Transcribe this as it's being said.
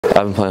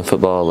I've been playing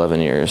football 11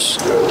 years.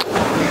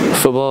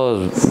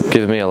 Football has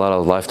given me a lot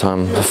of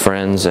lifetime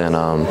friends and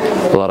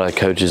a lot of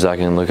coaches I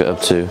can look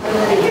up to.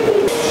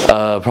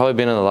 Probably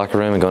being in the locker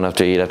room and going out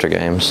to eat after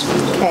games.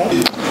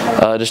 Okay.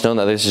 Just knowing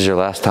that this is your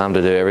last time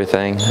to do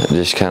everything,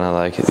 just kind of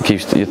like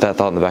keeps that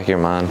thought in the back of your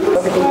mind.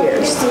 Over the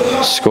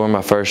years. Scoring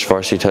my first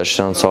varsity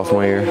touchdown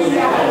sophomore year.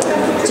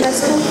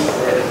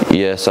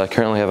 Yes, I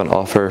currently have an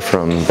offer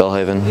from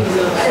Belhaven.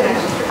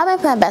 I've been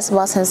playing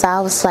basketball since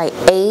I was like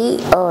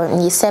 8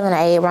 or 7 or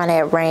 8, around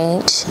that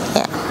range.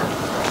 Yeah.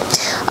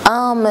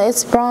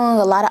 It's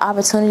brought a lot of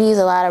opportunities,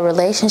 a lot of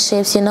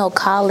relationships, you know,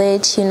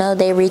 college, you know,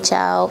 they reach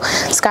out,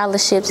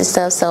 scholarships and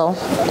stuff, so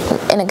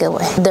in a good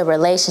way. The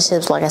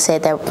relationships, like I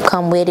said, that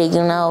come with it,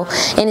 you know,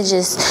 and it's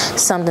just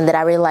something that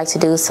I really like to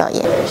do, so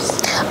yeah.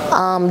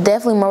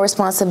 Definitely more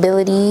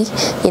responsibility,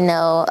 you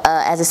know,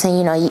 as a senior,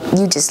 you know,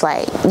 you just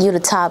like, you're the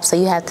top, so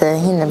you have to,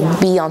 you know,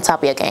 be on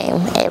top of your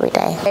game every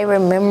day. Favorite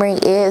memory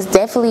is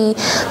definitely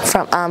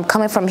from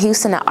coming from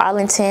Houston to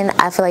Arlington.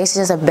 I feel like it's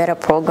just a better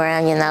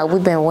program, you know,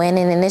 we've been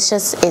winning, and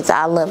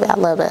I love it. I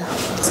love it.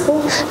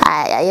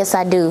 Yes,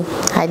 I do.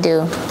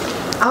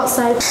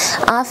 Outside?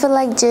 I feel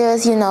like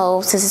just, you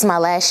know, since it's my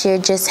last year,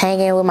 just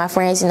hanging with my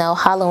friends, you know,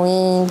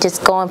 Halloween,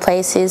 just going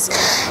places,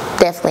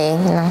 definitely,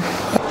 you know.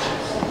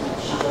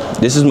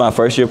 This is my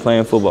first year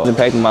playing football. It's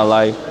impacted my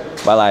life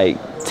by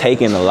like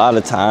taking a lot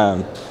of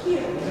time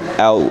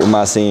out with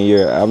my senior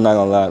year. I'm not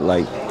gonna lie,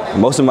 like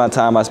most of my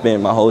time I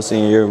spent my whole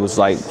senior year was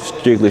like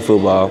strictly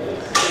football.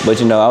 But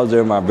you know, I was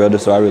there with my brother,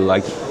 so I really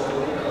liked it.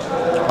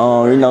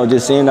 You know,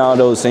 just seeing all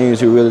those seniors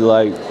who really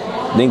like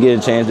didn't get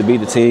a chance to beat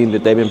the team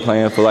that they've been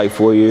playing for like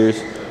 4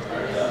 years,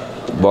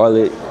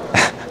 Bartlett.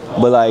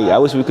 But like, I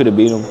wish we could have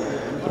beat them.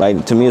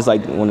 Like, to me, it's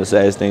like one of the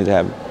saddest things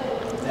that happened.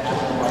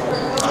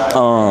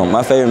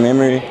 My favorite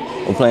memory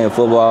of playing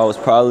football was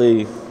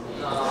probably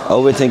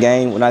Overton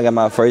game when I got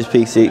my first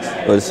pick 6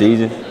 of the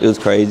season. It was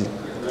crazy.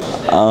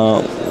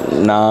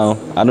 No,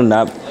 I do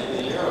not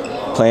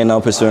plan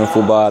on pursuing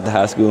football after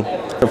high school.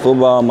 For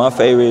football, my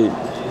favorite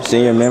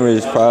senior memory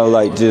is probably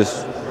like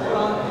just,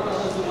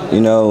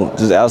 you know,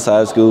 just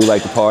outside of school,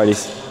 like the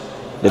parties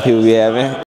that people be having.